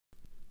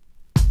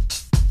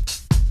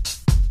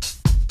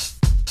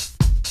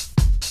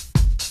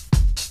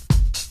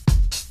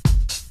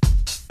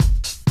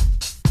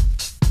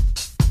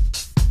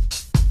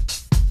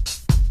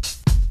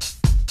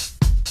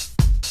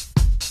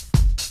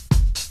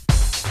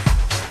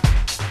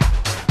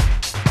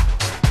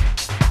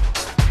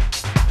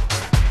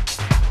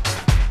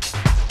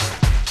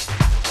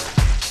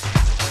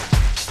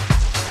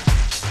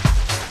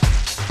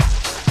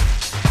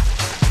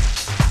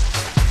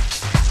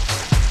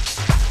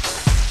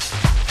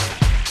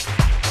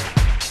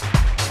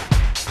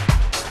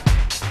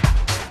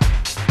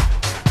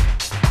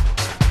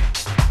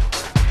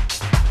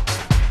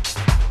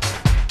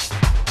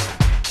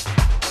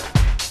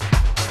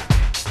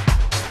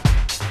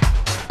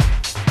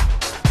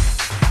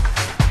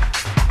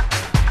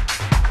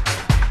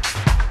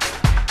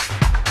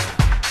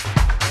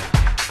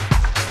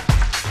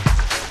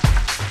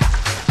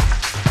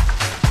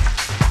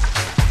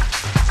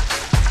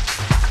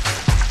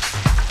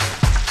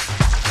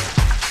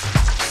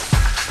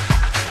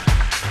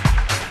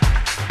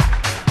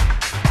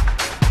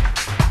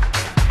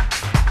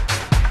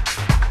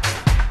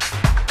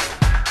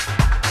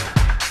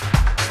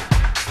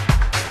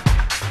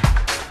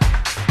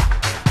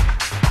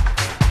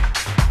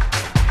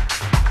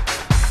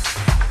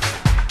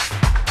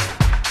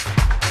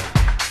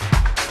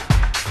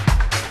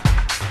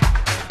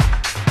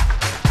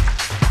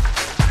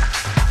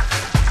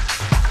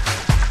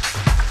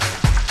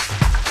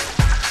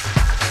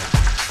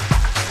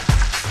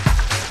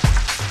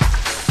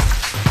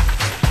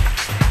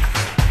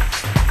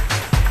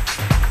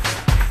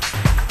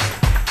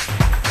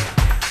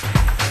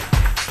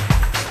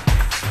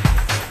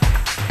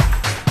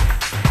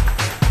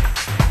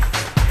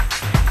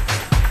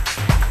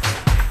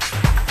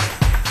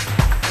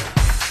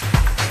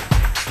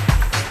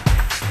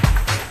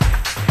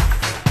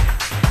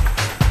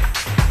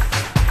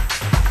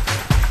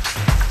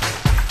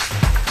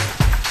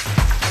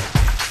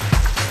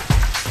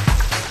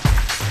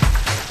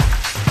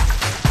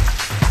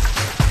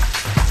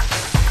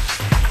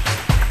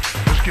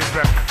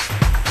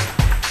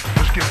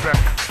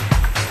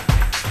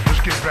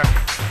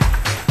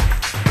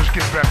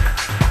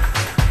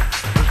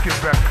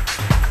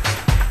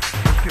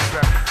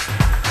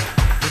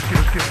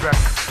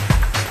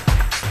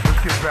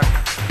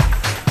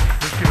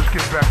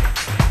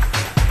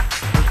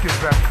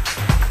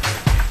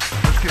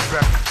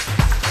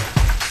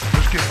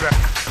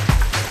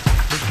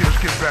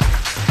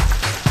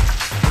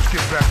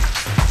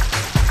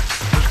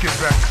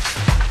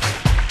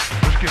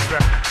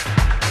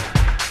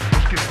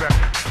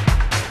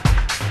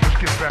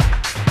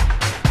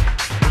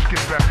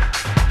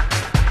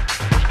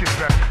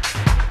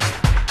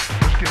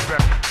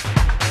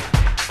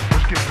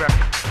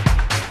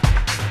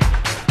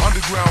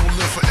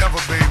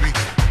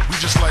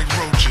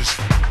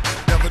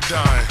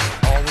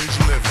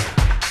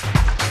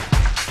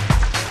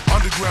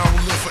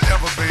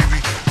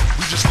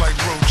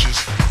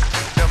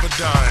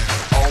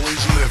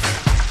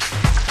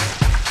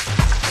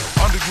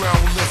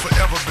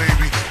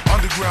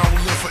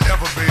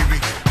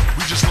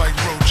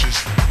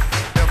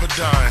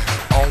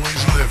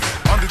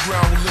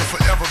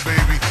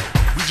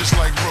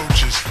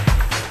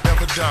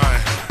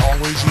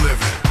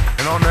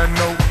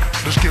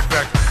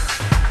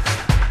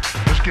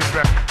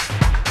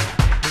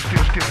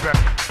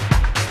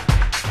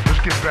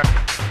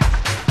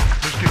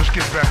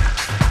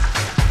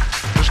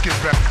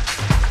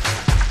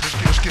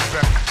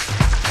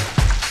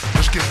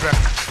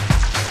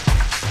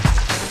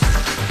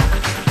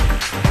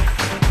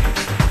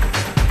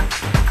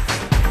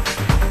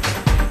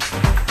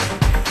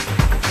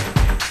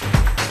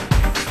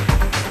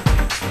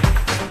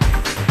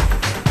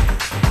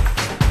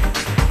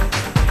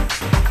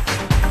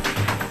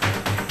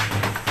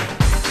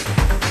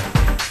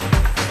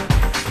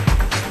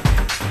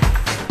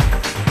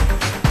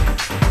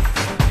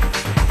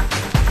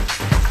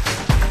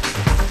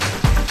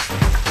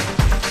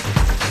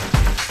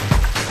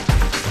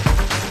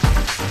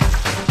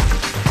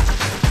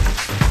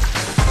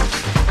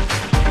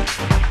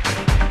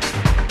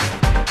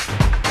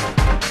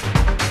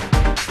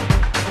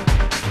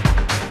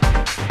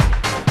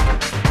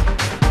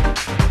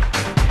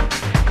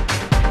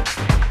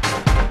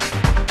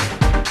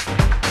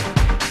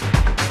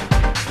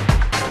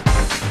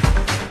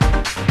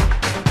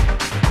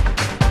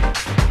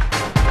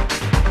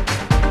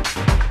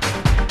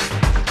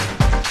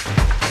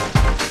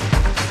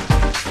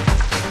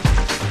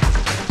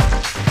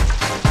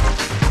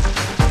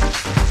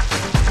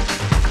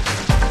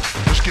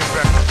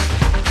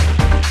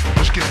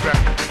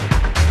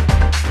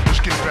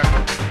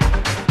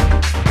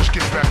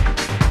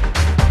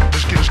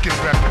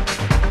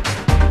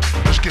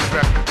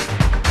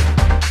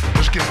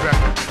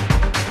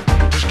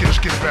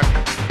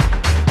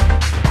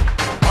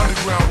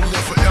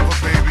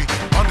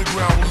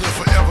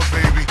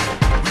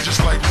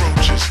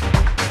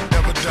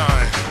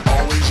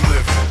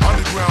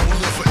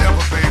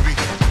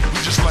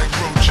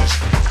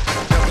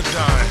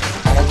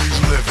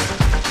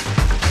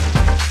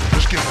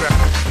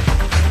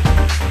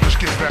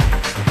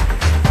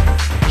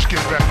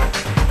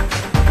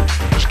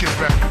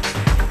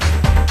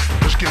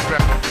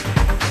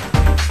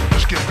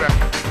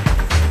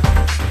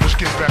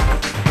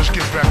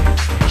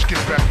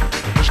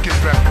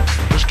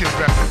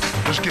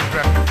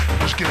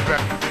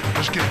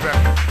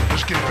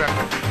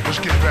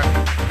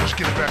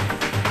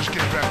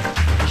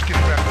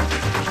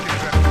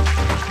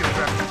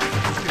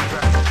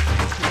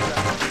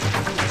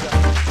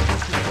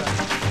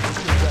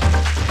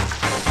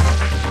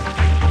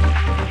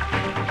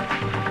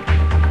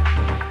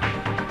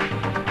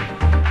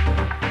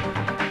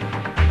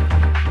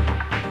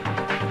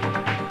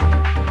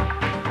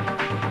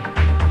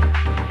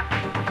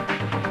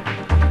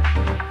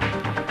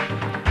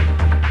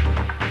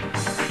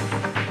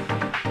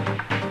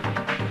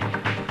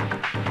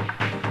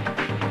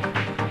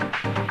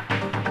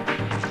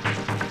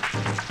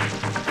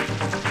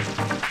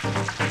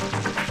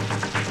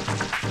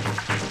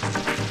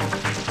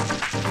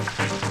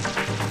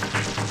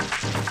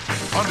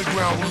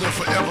Underground will live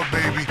forever,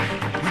 baby.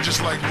 We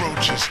just like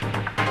roaches,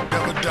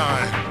 never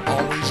dying,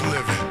 always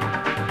living.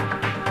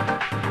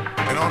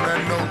 And on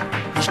that note,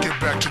 let's get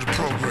back to the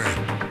program.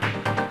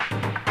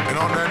 And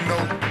on that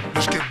note,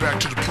 let's get back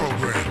to the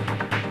program.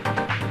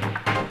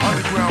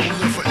 Underground will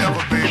live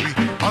forever, baby.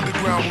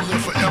 Underground will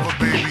live forever,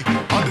 baby.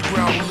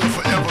 Underground will live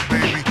forever,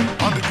 baby.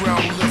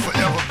 Underground will live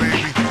forever,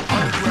 baby.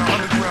 Underground,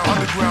 underground,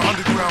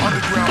 underground,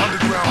 underground,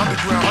 underground,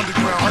 underground,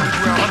 underground,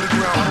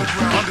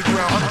 underground,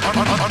 underground,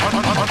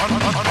 underground,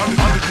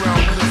 underground, underground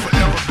will live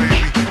forever,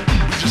 baby.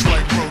 We just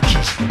like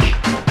roaches,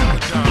 never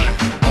dying,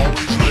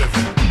 always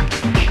living.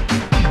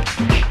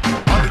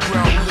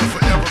 Underground will live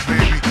forever,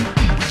 baby.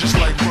 We just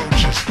like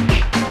roaches,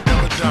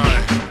 never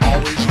dying,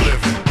 always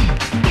living.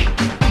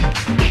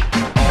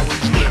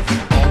 Always living,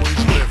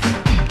 always living.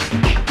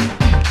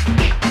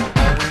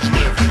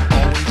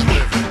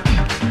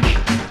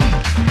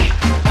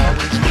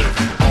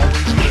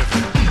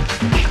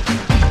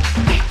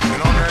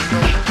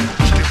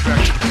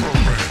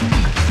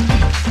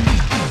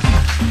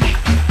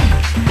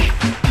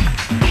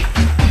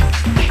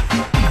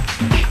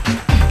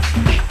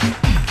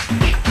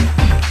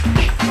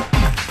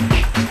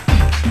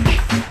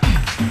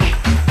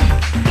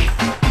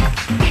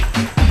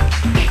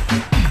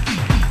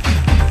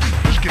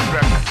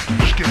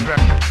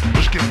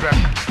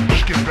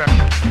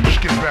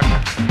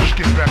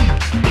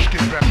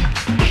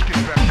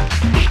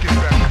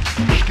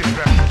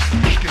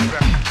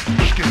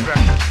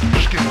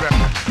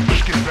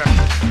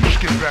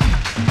 back.